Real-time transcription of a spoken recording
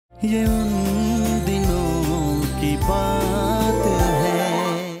ये उन दिनों की बात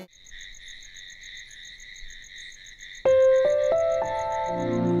है।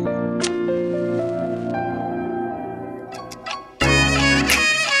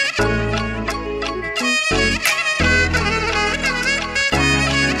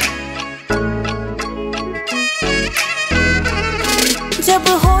 जब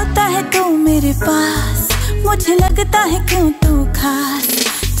होता है तू मेरे पास मुझे लगता है क्यों तू खास।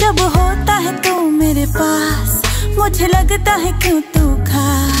 जब होता है तू मेरे पास मुझे लगता है क्यों तू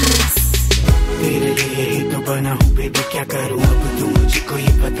खास। तेरे लिए ही तो बना हूँ बेबी, क्या करूँ अब तू मुझको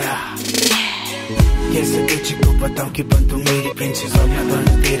ये बता। कैसे तुझको बताऊँ कि बन तू मेरी प्रिंसेस और मैं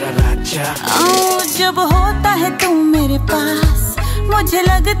बनूँ तेरा राजा। जब होता है तू मेरे पास मुझे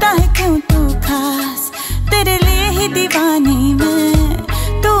लगता है क्यों तू खास। तेरे लिए ही दीवानी मैं,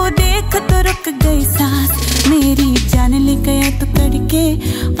 तू देख तो रुक गई सांस। मेरी जान ले गया तू करके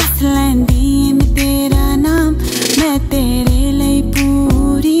बस लैंदी में तेरा नाम। मैं तेरे लिए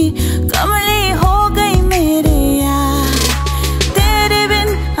पूरी कमली हो गई मेरे यार। तेरे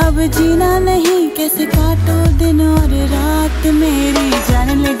बिन अब जीना नहीं, कैसे काटो दिन और रात। मेरी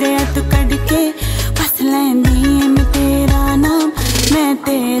जान ले गया तू करके बस लैंदी में तेरा नाम। मैं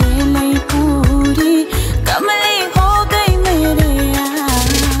तेरे लिए पूरी कमली हो गई मेरे यार।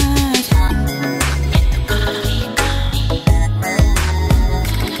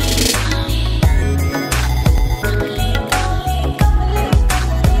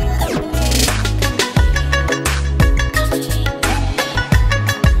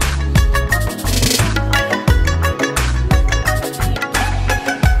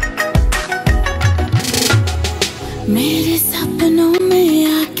 मेरे सपनों में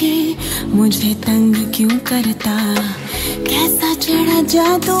आके मुझे तंग क्यों करता। कैसा चढ़ा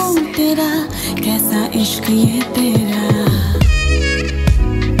जादू तेरा, कैसा इश्क ये तेरा।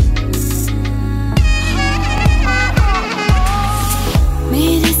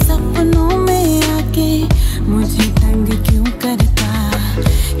 मेरे सपनों में आके मुझे तंग क्यों करता।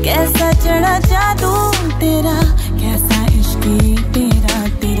 कैसा चढ़ा जादू तेरा, कैसा इश्क ये तेरा।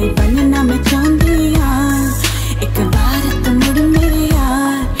 तेरे बनना मैं चाहती एक बार तो मुड़ मेरे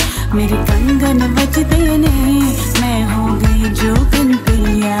यार। मेरे कंगन बज देने मैं हो गई जो बिन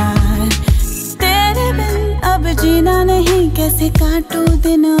यार। तेरे बिन अब जीना नहीं, कैसे काटूं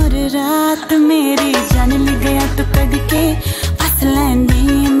दिन और रात। मेरी जान ले गया तो करके बस लैंदी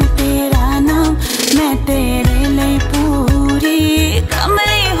में तेरा नाम। मैं तेरे लिए पूरी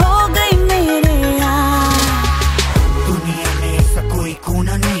कमली हो गई मेरे यार। दुनिया में ऐसा कोई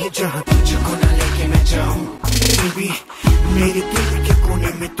कोना नहीं जहाँ तुझको न लेके मैं जाऊँ। मेरे दिल के कोने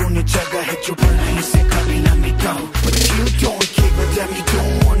में तूने जगह है जो बनाने से कभी ना मिटाऊं। But you don't care, but damn you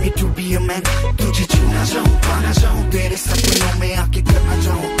don't want me to be a man। तुझे छूना चाहूँ, पाना चाहूँ, तेरे सपनों में आके करना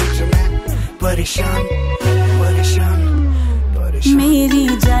चाहूँ तुझे मैं परेशान परेशान परेशान। मेरी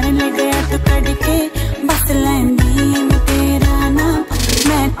जान ले गया तो करके बस लैंदी में तेरा नाम।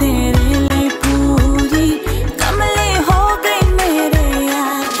 मैं तेरे लिए पूरी कमली हो गई मेरे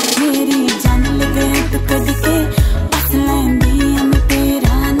यार। मेरी जान ले गया तो करके बस लैंदी में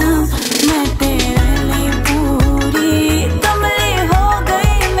तेरा नाम। मैं तेरे लिए पूरी कमली हो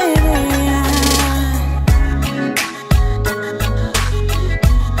गई मेरे यार।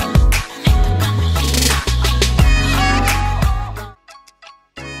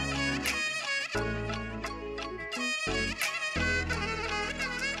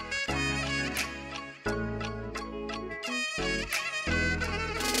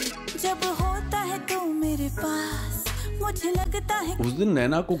 जब होता है तू मेरे पास मुझे लगता है। उस दिन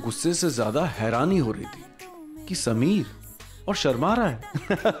नैना को गुस्से से ज्यादा हैरानी हो रही थी कि समीर और शर्मा रहा है।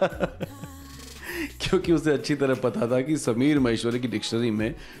 क्योंकि उसे अच्छी तरह पता था कि समीर महेश्वरी की डिक्शनरी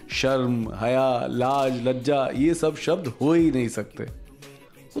में शर्म, हया, लाज, लज्जा ये सब शब्द हो ही नहीं सकते।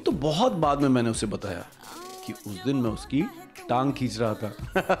 वो तो बहुत बाद में मैंने उसे बताया कि उस दिन मैं उसकी टांग खींच रहा था।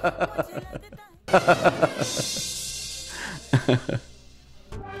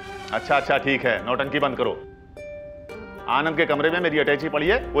 अच्छा ठीक है, नौटंकी बंद करो। आनंद के कमरे में मेरी अटैची पड़ी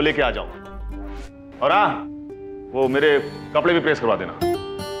है, वो लेके आ जाओ। और हाँ, वो मेरे कपड़े भी प्रेस करवा देना।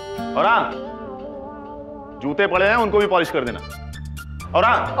 और हाँ, जूते पड़े हैं उनको भी पॉलिश कर देना। और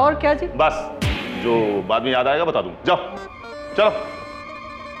हाँ, और क्या जी? बस जो बाद में याद आएगा बता दूं। जाओ चलो।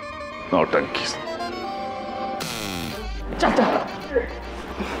 नौटंकी। चल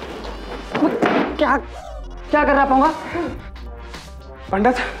क्या क्या कर रहा पाऊंगा?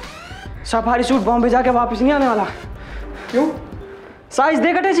 पंडित, सफारी सूट बॉम्बे जाके वापस नहीं आने वाला। क्यों? साइज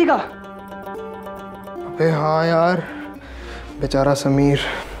देख अटैची का। अबे हाँ यार, बेचारा समीर।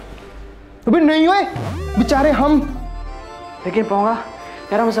 अबे नहीं हुए बेचारे हम। लेकिन पाऊंगा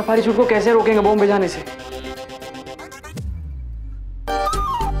यार हम सफारी शूट को कैसे रोकेंगे बॉम्बे जाने से?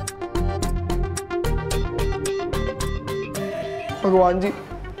 भगवान जी,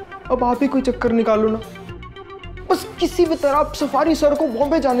 अब आप ही कोई चक्कर निकालो ना, बस किसी भी तरह आप सफारी सर को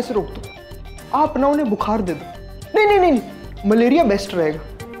बॉम्बे जाने से रोक दो। आप ना उन्हें बुखार दे दो। नहीं नहीं नहीं, मलेरिया बेस्ट रहेगा।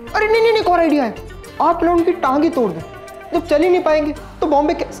 अरे नहीं नहीं नहीं, और आइडिया है, आप ना उनकी टांग ही तोड़ दें। जब चल ही नहीं पाएंगे तो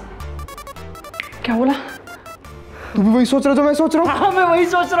बॉम्बे कैसे? क्या बोला? तू भी वही सोच रहा हो जो मैं सोच रहा हूँ? हाँ मैं वही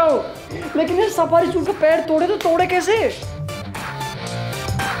सोच रहा हूँ, लेकिन यार सफारी शूट का पैर तोड़े तो तोड़े कैसे?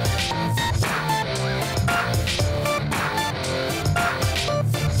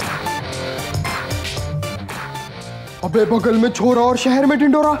 अबे बगल में छोरा और शहर में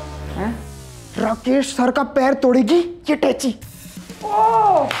ढिंडोरा। राकेश सर का पैर तोड़ेगी ये टैची। ओ!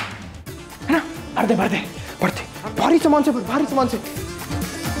 है ना? भर दे भारी सामान से भर, भारी सामान से।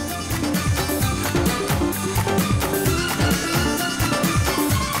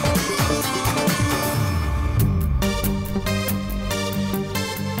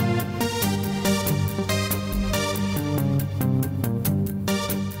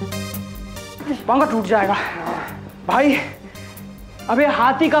 पंगा टूट जाएगा भाई। अबे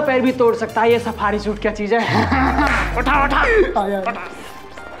हाथी का पैर भी तोड़ सकता है ये सफारी सूट, क्या चीज है? उठा उठा उठा।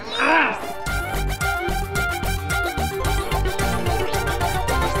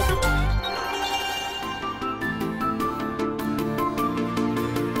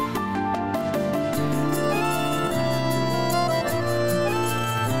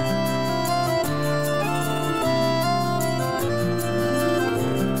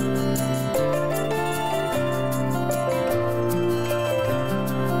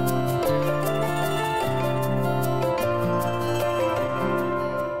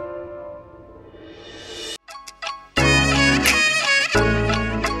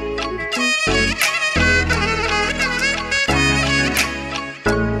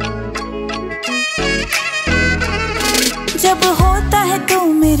 जब होता है तू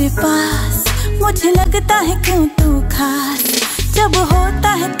मेरे पास मुझे लगता है क्यों तू खास। जब होता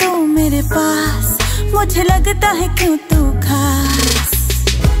है तू मेरे पास मुझे लगता है क्यों तू खास।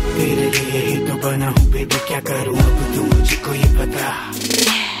 तेरे लिए ही तो बना हूँ बेबी, क्या करूँ अब तू मुझको ये बता।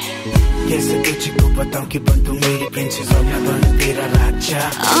 कैसे तुझको बताऊँ कि बन तू मेरी प्रिंसेस और मैं बन तेरा राजा।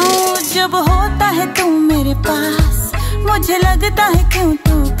 जब होता है तू मेरे पास मुझे लगता है क्यों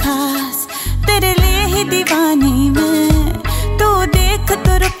तू खास। तेरे लिए ही दीवानी मैं, तू देख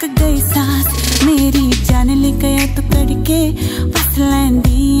तो रुक गई सांस। मेरी जान ले गया तू करके बस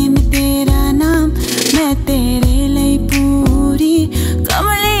लैंदी में तेरा नाम। मैं तेरे लिए पूरी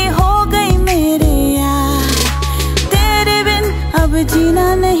कमली हो गई मेरे यार। तेरे बिन अब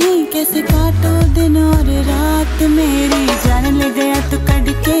जीना नहीं, कैसे काटो दिन और रात। मेरी जान ले गया तू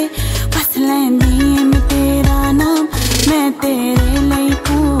करके बस लैंदी में तेरा नाम। मैं तेरे लिए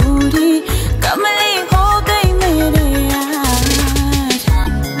पूरी कमली हो गई मेरे यार।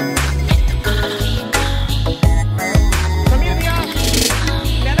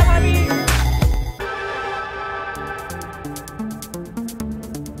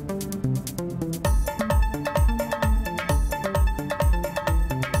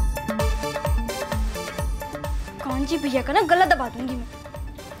 कांजी भैया का ना गला दबा दूंगी मैं,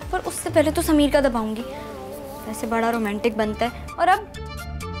 पर उससे पहले तो समीर का दबाऊंगी। वैसे बड़ा रोमांटिक बनता है। और अब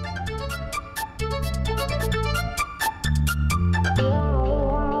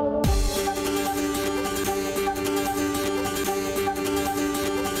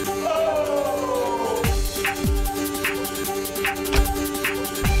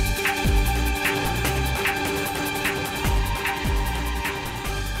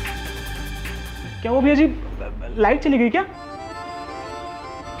क्या वो भैया जी लाइट चली गई क्या?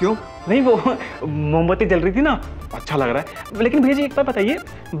 क्यों? नहीं वो मोमबत्ती जल रही थी ना, अच्छा लग रहा है। लेकिन भैया जी एक बात बताइए,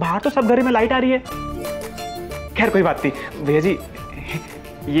 बाहर तो सब घरों में लाइट आ रही है। खैर कोई बात नहीं भैया जी,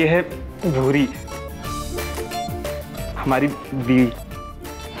 ये है भूरी, हमारी बीवी।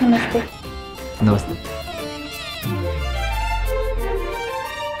 नमस्ते। नमस्ते।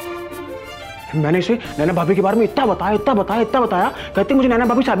 मैंने इसे नैना भाभी के बारे में इतना बताया, कहती मुझे नैना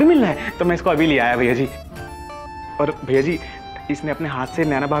भाभी से अभी मिलना है, तो मैं इसको अभी ले आया भैया जी। और भैया जी इसने अपने हाथ से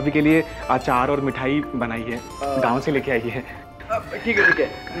नैना भाभी के लिए अचार और मिठाई बनाई है, गांव से लेके आई है। ठीक है,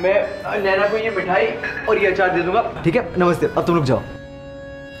 मैं नैना को ये मिठाई और ये अचार दे दूंगा। ठीक है, नमस्ते, अब तुम लोग जाओ।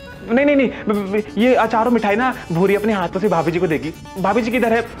 नहीं, ये अचार और मिठाई ना भूरी अपने हाथों से भाभी जी को देगी। भाभी जी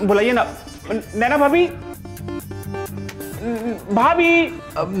किधर है, बुलाइए ना। नैना भाभी, भाभी।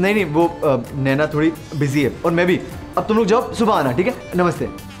 नहीं, वो नैना थोड़ी बिजी है और मैं भी। अब तुम लोग जाओ, सुबह आना, ठीक है? नमस्ते।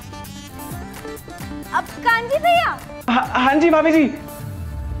 अब कांजी भैया। हाँ जी भाभी जी।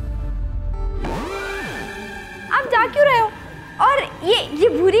 आप जा क्यों रहे हो? और ये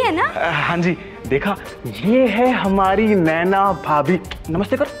भूरी है ना? हाँ जी, देखा, ये है हमारी नैना भाभी।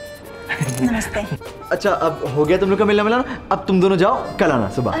 नमस्ते कर। नमस्ते। अच्छा, अब हो गया तुम लोग का मिलना मिलाना, अब तुम दोनों जाओ, कल आना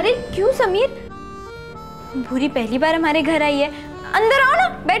सुबह। अरे क्यों समीर? भूरी पहली बार हमारे घर आई है, अंदर आओ ना,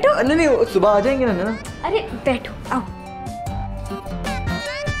 बैठो। नहीं, सुबह आ जाएंगे ना। अरे बैठो, आओ।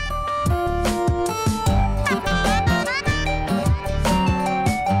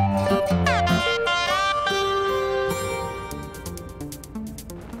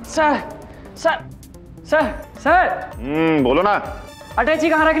 Sir sir sir sir. बोलो ना। अटैची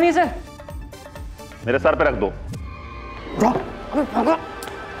कहाँ रखनी है सर? मेरे सर पे रख दो।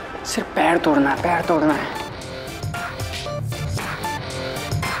 सिर्फ पैर तोड़ना है, पैर तोड़ना है।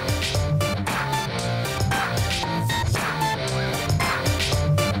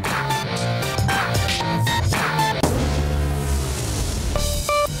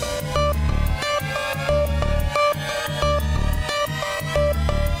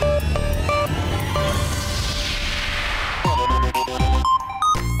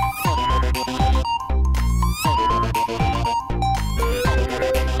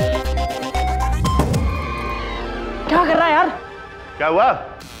 क्या कर रहा है यार? क्या हुआ?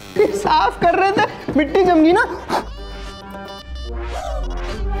 साफ कर रहे थे, मिट्टी जम गई ना।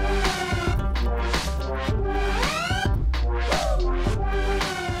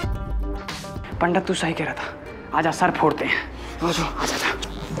 पंडित तू सही कह रहा था, आजा सर फोड़ते हैं। आजा आजा।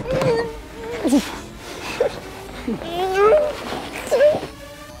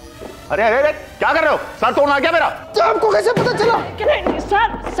 अरे अरे अरे, क्या कर रहे हो? सर तोड़ना क्या मेरा? आपको कैसे पता चला? नहीं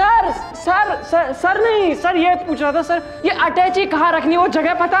sir sir sir sir sir नहीं सर, ये पूछ रहा था सर, ये अटैची कहाँ रखनी है, वो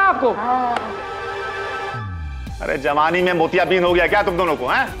जगह पता है आपको? अरे जवानी में मोतियाबिंद हो गया क्या तुम दोनों को?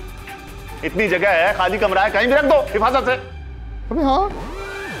 हैं? इतनी जगह है, खाली कमरा है, कहीं भी रख दो हिफाजत से। अबे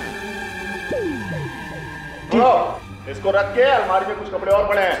हाँ, इसको रख के अलमारी में कुछ कपड़े और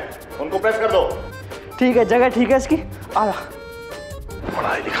पड़े हैं, उनको प्रेस कर दो। ठीक है, जगह ठीक है इसकी। आजा।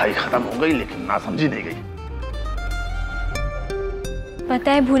 पढ़ाई लिखाई खत्म हो गई लेकिन ना समझी नहीं गई।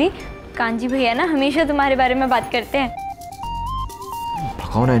 पता है भूरी, कांजी भैया ना हमेशा तुम्हारे बारे में बात करते हैं।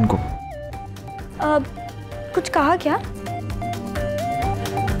 भगाओ ना इनको। कुछ कहा क्या?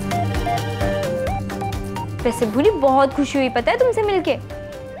 वैसे भूरी बहुत खुशी हुई पता है तुमसे मिलके।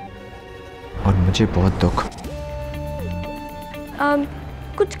 और मुझे बहुत दुख।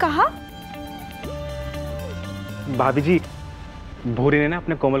 कुछ कहा? भाभी जी, भूरी ने ना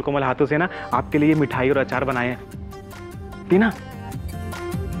अपने कोमल कोमल हाथों से ना आपके लिए मिठाई और अचार बनाए हैं। टीना।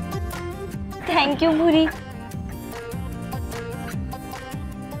 थैंक यू भूरी।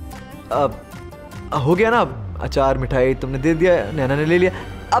 अब हो गया ना, अब अचार मिठाई तुमने दे दिया, नैना ने ले लिया,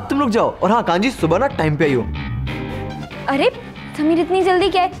 अब तुम लोग जाओ। और हाँ कांजी, सुबह ना टाइम पे आइयो। अरे समीर, इतनी जल्दी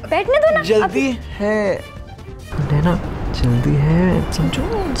क्या है? बैठने दो ना। जल्दी है नैना, जल्दी है, समझो।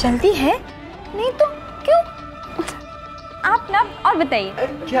 जल्दी है? नहीं तो क्यों? आप ना और बताइए।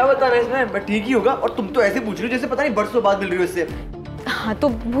 क्या बताना है इसमें, मैं ठीक ही होगा। और तुम तो ऐसे पूछ रही हो जैसे पता नहीं बरसों बाद मिल रही हो इससे। हाँ तो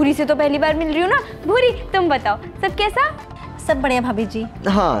भूरी से तो पहली बार मिल रही हूँ ना। भूरी तुम बताओ, सब कैसा? सब बढ़िया भाभी जी।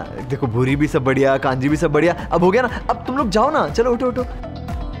 हाँ देखो, भूरी भी सब बढ़िया, कांजी भी सब बढ़िया। अब हो गया ना, अब तुम लोग जाओ ना, चलो उठो उठो।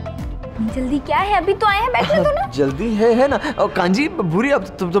 जल्दी क्या है, अभी तो आए हैं, बैठने दो ना। जल्दी है ना। और कांजी भूरी, अब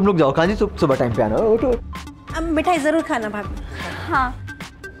तुम लोग जाओ। कांजी सुबह टाइम पे आना, उठो। अब मिठाई जरूर खाना भाभी। हाँ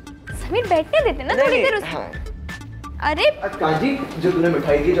समीर, बैठने देते ना थोड़ी देर। हाँ। अरे कांजी, जो तूने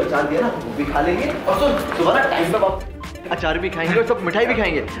मिठाई दी, जो अचार दिया ना, वो भी खा लेंगे। और सुन, सुबह ना टाइम पे अचार भी खाएंगे और सब मिठाई भी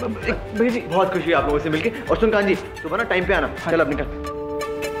खाएंगे। भैया जी, बहुत खुशी है आप लोगों से मिलके। और सुन कांजी, सुबह ना टाइम पे आना। चल अब निकल।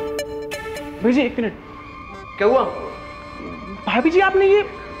 भाई जी 1 मिनट। क्या हुआ? भाभी जी, आपने ये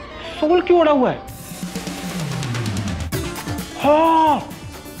सोल क्यों ओढ़ा हुआ है? हाँ,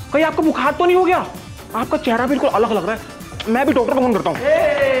 कहीं आपको बुखार तो नहीं हो गया? आपका चेहरा बिल्कुल अलग लग रहा है। मैं भी डॉक्टर को फोन करता हूँ।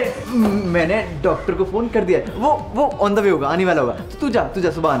 मैंने डॉक्टर को फोन कर दिया, वो ऑन द वे होगा, आने वाला होगा। तू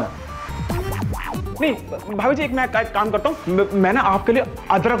जा सुबह आना। नहीं भाभी जी, मैं एक काम करता हूँ, मैं ना आपके लिए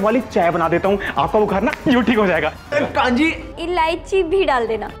अदरक वाली चाय बना देता हूँ, आपका बुखार ना यूं ठीक हो जाएगा। कांजी, इलायची भी डाल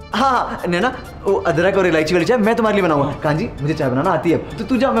देना। हाँ नैना, वो अदरक और इलायची वाली चाय मैं तुम्हारे लिए बनाऊंगा। कांजी, मुझे चाय बनाना आती है, तो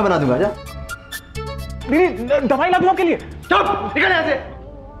तू जा, मैं बना दूंगा। जा। नहीं, दवाई ला दूं आपके लिए। चुप, निकल यहाँ से।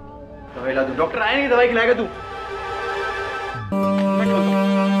 दवाई ला दूं? डॉक्टर आए नहीं, दवाई खिलाएगा तू।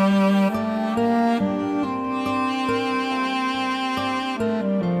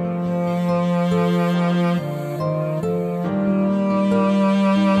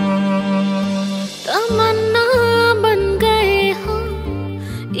 तमन्ना बन गए हो,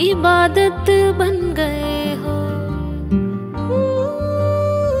 इबादत बन गए हो,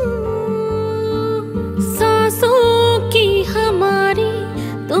 सांसों की हमारी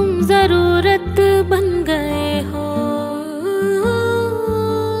तुम जरूरत बन गए हो।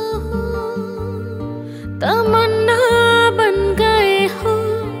 तमन्ना बन गए हो,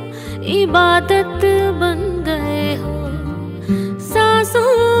 इबादत बन गए हो,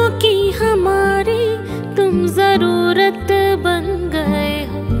 सांसों की हमारी तुम जरूरत बन गए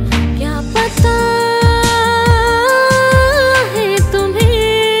हो। क्या पता है तुम्हें,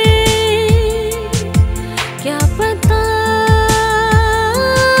 क्या पता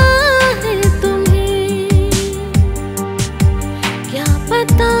है तुम्हें, क्या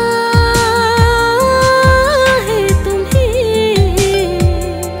पता है तुम्हें।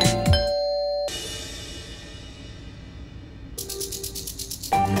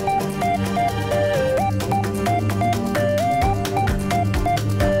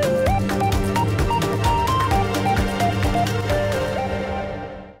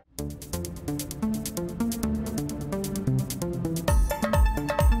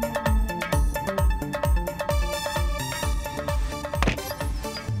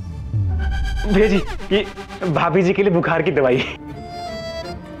 भैया जी, ये भाभी जी के लिए बुखार की दवाई।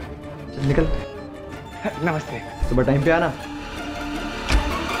 चल निकल। नमस्ते। सुबह टाइम पे आना।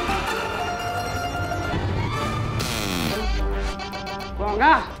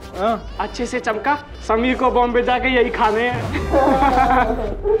 होगा अच्छे से चमका, समीर को बॉम्बे जाके यही खाने हैं।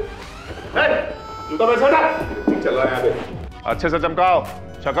 जूता बैठ जा। चल रहा है यहाँ पे। अच्छे से चमकाओ,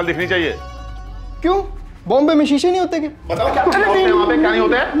 शक्ल दिखनी चाहिए। क्यों, बॉम्बे में शीशे नहीं होते क्या? बताओ क्या होते हैं वहाँ पे, क्या नहीं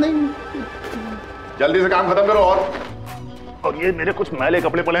होते हैं? नहीं। जल्दी से काम खत्म करो। और ये मेरे कुछ मैले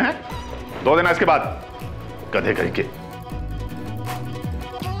कपड़े पड़े हैं, धो देना इसके बाद। गधे कहीं के।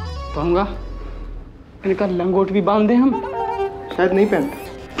 कहूँगा इनका लंगोट भी बांध दें हम। शायद नहीं पहनते।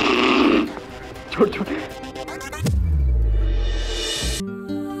 छोड़ छोड़।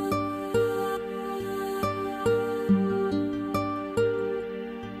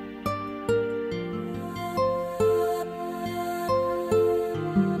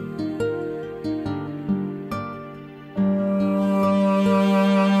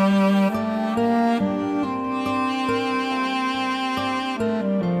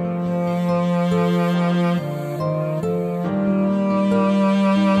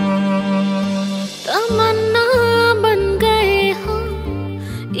 तमन्ना बन गए हो,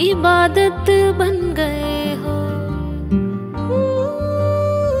 इबादत बन गए हो,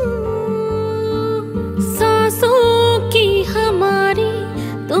 सांसों की हमारी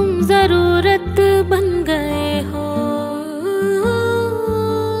तुम जरूरत बन गए हो।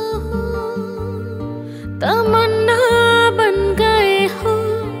 तमन्ना बन गए हो,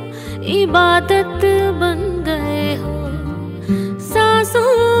 इबादत बन गए हो,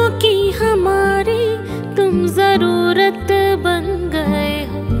 सांसों की हमारी तुम जरूरत बन गए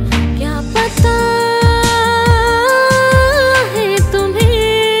हो। क्या पता है तुम्हें,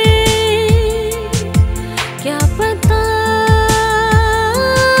 क्या पता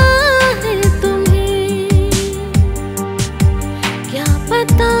है तुम्हें, क्या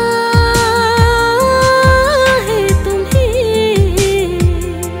पता है तुम्हें,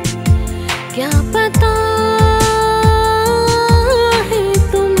 क्या पता है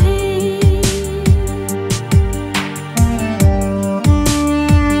तुम्हें।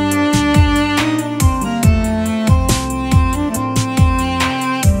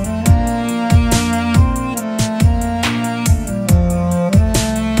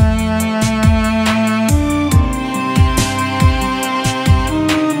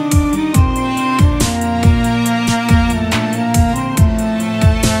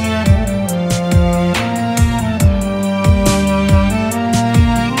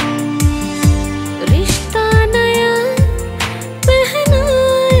 रिश्ता नया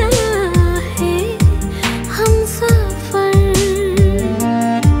पहनाया है हम सफर,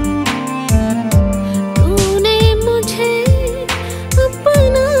 तूने मुझे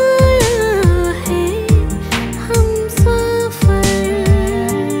अपनाया है हम सफर।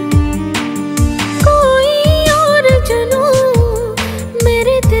 कोई और जुनून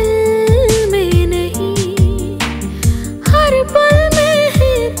मेरे दिल में नहीं, हर पल में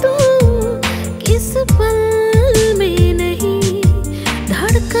है तू, किस पल में नहीं।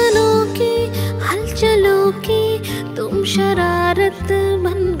 धड़कनों की हलचलों की तुम शरारत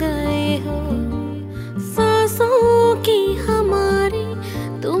बन गए हो, सांसों की हमारी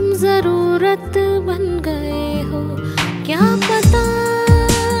तुम जरूरत बन गए हो। क्या पता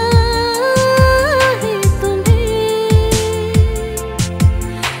है तुम्हें,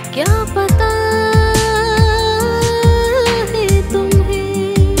 क्या पता है तुम्हें,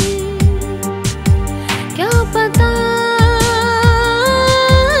 क्या पता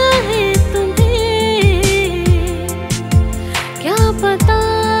है तुम्हें, क्या पता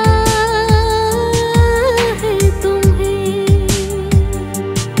है तुम्हें।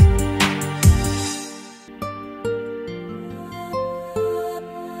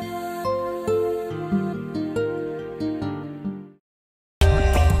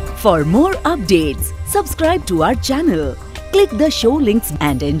 For more updates, subscribe to our channel, click the show links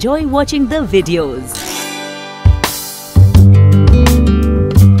and enjoy watching the videos.